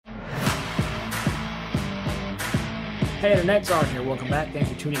Hey, Internet's Art here. Welcome back.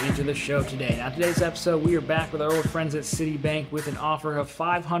 Thanks for tuning into the show today. Now, today's episode, we are back with our old friends at Citibank with an offer of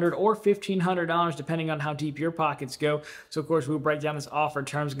 $500 or $1,500, depending on how deep your pockets go. So, of course, we'll break down this offer,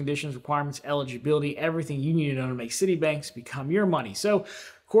 terms and conditions, requirements, eligibility, everything you need to know to make Citibanks become your money. So,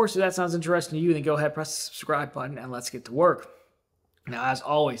 of course, if that sounds interesting to you, then go ahead, press the subscribe button, and let's get to work. Now, as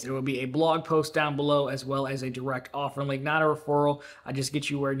always, there will be a blog post down below as well as a direct offer link, not a referral. I just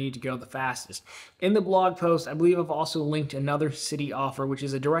get you where you need to go the fastest. In the blog post, I believe I've also linked another Citi offer, which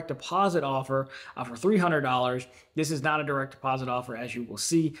is a direct deposit offer for $300. This is not a direct deposit offer, as you will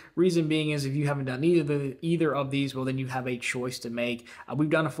see. Reason being is if you haven't done either of these, well, then you have a choice to make. We've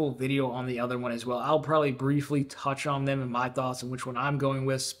done a full video on the other one as well. I'll probably briefly touch on them and my thoughts on which one I'm going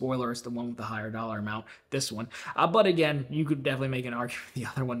with. Spoiler, it's the one with the higher dollar amount, this one. But again, you could definitely make an argument the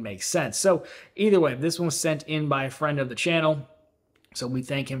other one makes sense. So either way, this one was sent in by a friend of the channel, so we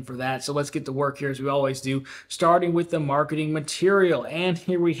thank him for that. So let's get to work here as we always do, starting with the marketing material. And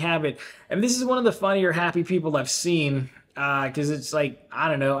here we have it. And this is one of the funnier happy people I've seen, because it's like, I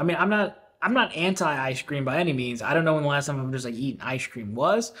don't know. I mean, I'm not anti-ice cream by any means. I don't know when the last time I've just like eaten ice cream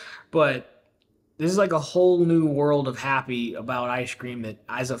was, but this is like a whole new world of happy about ice cream that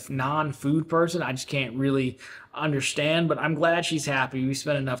as a non-food person, I just can't really understand, but I'm glad she's happy. We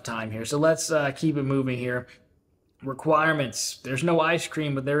spent enough time here. So let's keep it moving here. Requirements. There's no ice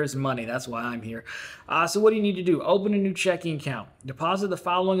cream, but there is money. That's why I'm here. So what do you need to do? Open a new checking account. Deposit the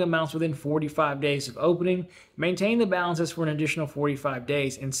following amounts within 45 days of opening. Maintain the balances for an additional 45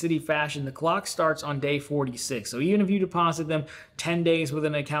 days. In Citi fashion, the clock starts on day 46. So even if you deposit them 10 days with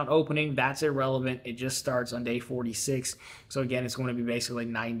an account opening, that's irrelevant. It just starts on day 46. So again, it's going to be basically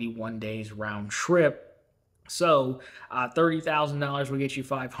 91 days round trip. So $30,000 will get you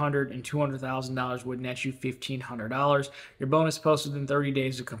 $500, and $200,000 would net you $1,500. Your bonus post within 30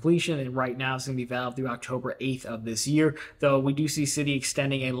 days of completion, and right now it's going to be valid through October 8th of this year, though we do see Citi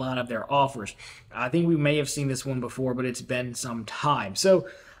extending a lot of their offers. I think we may have seen this one before, but it's been some time. So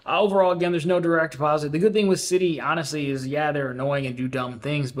overall, again, there's no direct deposit. The good thing with Citi, honestly, is, yeah, they're annoying and do dumb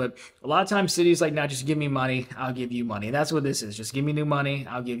things, but a lot of times Citi's like, no, just give me money, I'll give you money. And that's what this is. Just give me new money,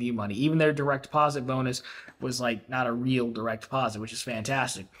 I'll give you money. Even their direct deposit bonus was like not a real direct deposit, which is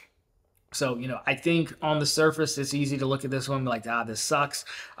fantastic. So, you know, I think on the surface, it's easy to look at this one and be like, this sucks.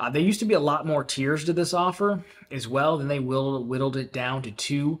 There used to be a lot more tiers to this offer as well. Then they whittled it down to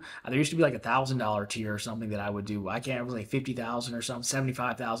two. There used to be like $1,000 tier or something that I would do. I can't, it was like 50,000 or something,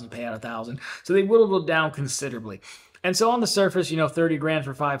 75,000, pay out 1,000. So they whittled it down considerably. And so on the surface, you know, 30 grand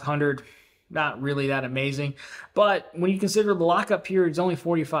for 500, not really that amazing. But when you consider the lockup period is only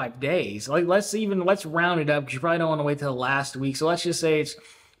 45 days, like let's round it up, because you probably don't want to wait till the last week. So let's just say it's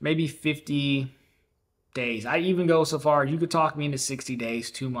maybe 50 days. I even go so far, you could talk me into 60 days,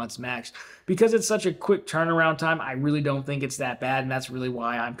 2 months max. Because it's such a quick turnaround time, I really don't think it's that bad, and that's really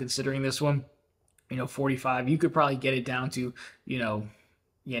why I'm considering this one. You know, 45, you could probably get it down to, you know,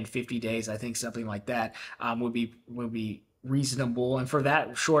 in 50 days. I think something like that would be reasonable. And for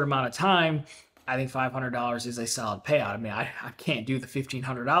that short amount of time, I think $500 is a solid payout. I mean, I can't do the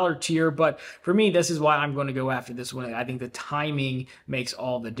 $1,500 tier, but for me, this is why I'm going to go after this one. I think the timing makes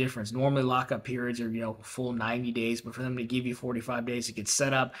all the difference. Normally, lockup periods are, you know, full 90 days, but for them to give you 45 days to get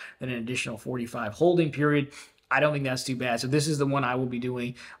set up, then an additional 45 holding period, I don't think that's too bad. So this is the one I will be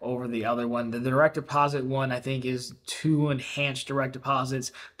doing over the other one. The direct deposit one, I think, is 2 enhanced direct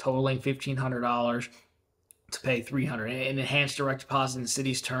deposits totaling $1,500. To pay $300. And enhanced direct deposit in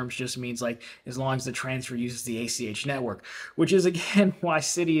Citi's terms just means like as long as the transfer uses the ACH network, which is again why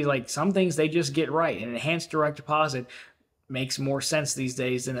Citi, like some things they just get right. An enhanced direct deposit makes more sense these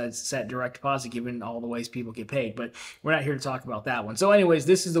days than a set direct deposit given all the ways people get paid. But we're not here to talk about that one. So anyways,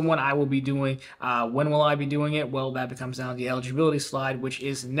 this is the one I will be doing. When will I be doing it? Well, that becomes down to the eligibility slide, which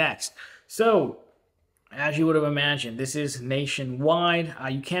is next. So as you would have imagined, this is nationwide.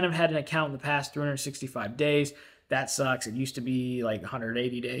 You can't have had an account in the past 365 days. That sucks. It used to be like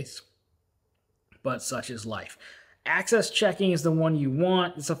 180 days, but such is life. Access checking is the one you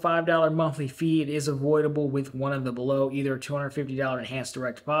want. It's a $5 monthly fee. It is avoidable with one of the below, either a $250 enhanced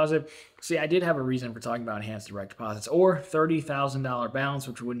direct deposit. See, I did have a reason for talking about enhanced direct deposits, or $30,000 balance,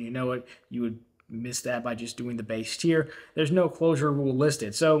 which wouldn't you know it, you would miss that by just doing the base tier. There's no closure rule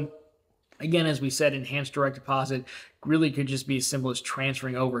listed. So again, as we said, enhanced direct deposit really could just be as simple as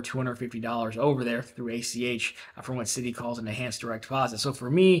transferring over $250 over there through ACH from what Citi calls an enhanced direct deposit. So for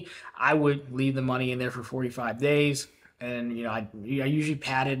me, I would leave the money in there for 45 days. And, you know, I usually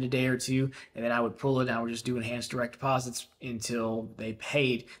pad it a day or two, and then I would pull it and I would just do enhanced direct deposits until they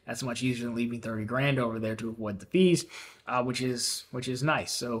paid. That's much easier than leaving 30 grand over there to avoid the fees, which is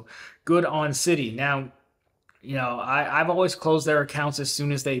nice. So good on Citi. Now, I've always closed their accounts as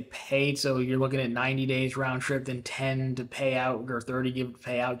soon as they paid. So you're looking at 90 days round trip, then 10 to pay out, or 30 give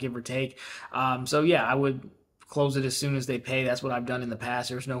pay out, give or take. So yeah, I would close it as soon as they pay. That's what I've done in the past.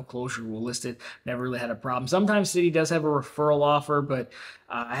 There's no closure rule listed. Never really had a problem. Sometimes Citi does have a referral offer, but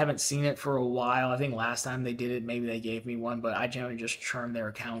I haven't seen it for a while. I think last time they did it, maybe they gave me one, but I generally just churn their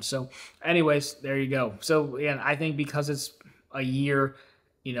account. So anyways, there you go. So again, I think because it's a year,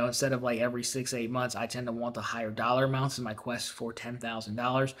 instead of like every 6-8 months, I tend to want the higher dollar amounts in my quest for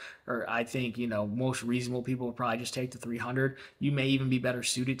 $10,000. Or I think, most reasonable people would probably just take the 300. You may even be better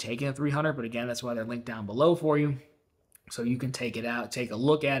suited taking the 300, but again, that's why they're linked down below for you. So you can take it out, take a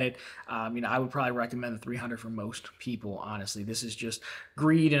look at it. I would probably recommend the 300 for most people, honestly. This is just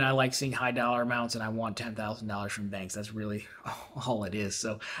greed, and I like seeing high dollar amounts, and I want $10,000 from banks. That's really all it is.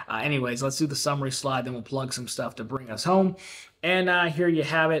 So anyways, let's do the summary slide, then we'll plug some stuff to bring us home. And here you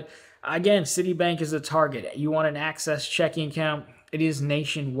have it. Again, Citibank is the target. You want an access checking account. It is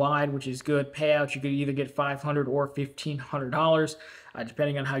nationwide, which is good. Payouts, you could either get $500 or $1,500,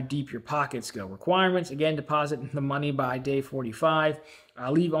 depending on how deep your pockets go. Requirements, again, deposit the money by day 45.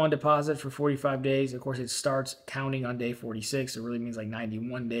 Leave on deposit for 45 days. Of course, it starts counting on day 46. It really means like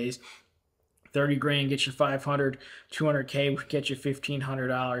 91 days. 30 grand gets you 500, 200K gets you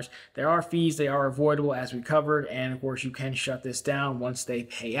 $1,500. There are fees, they are avoidable as we covered, and of course you can shut this down once they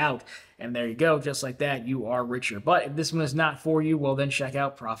pay out. And there you go, just like that, you are richer. But if this one is not for you, well then check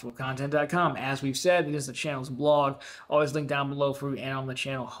out profitablecontent.com. As we've said, it is the channel's blog, always linked down below for you, and on the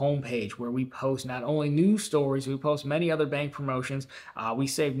channel homepage, where we post not only news stories, we post many other bank promotions. We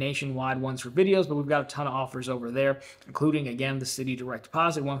save nationwide ones for videos, but we've got a ton of offers over there, including, again, the Citi direct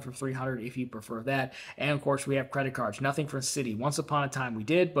deposit one for $300 if you prefer that. And of course, we have credit cards. Nothing from Citi. Once upon a time we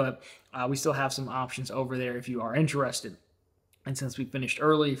did, but we still have some options over there if you are interested. And since we finished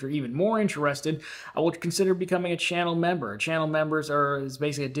early, if you're even more interested, I would consider becoming a channel member. Channel members is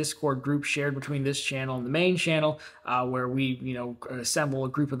basically a Discord group shared between this channel and the main channel, where we, assemble a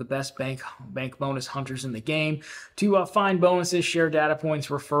group of the best bank bonus hunters in the game to find bonuses, share data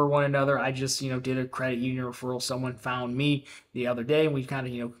points, refer one another. I just, did a credit union referral. Someone found me the other day, and we kind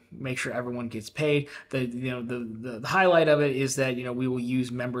of, make sure everyone gets paid. The highlight of it is that, we will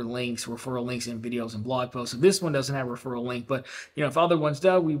use member links, referral links in videos and blog posts. So this one doesn't have a referral link, but if other ones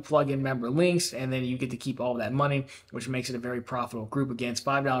do, we plug in member links, and then you get to keep all that money, which makes it a very profitable group. Again, it's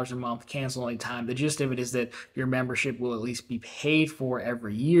 $5 a month, cancel anytime. The gist of it is that your membership will at least be paid for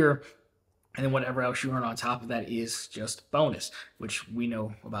every year, and then whatever else you earn on top of that is just bonus, which we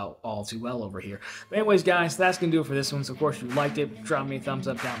know about all too well over here. But anyways, guys, that's going to do it for this one. So, of course, if you liked it, drop me a thumbs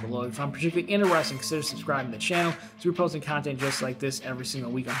up down below. If you found particularly interesting, consider subscribing to the channel. So we're posting content just like this every single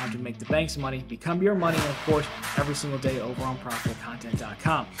week on how to make the bank some money, become your money, and, of course, every single day over on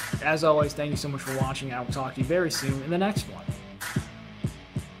profitablecontent.com. As always, thank you so much for watching. I will talk to you very soon in the next one.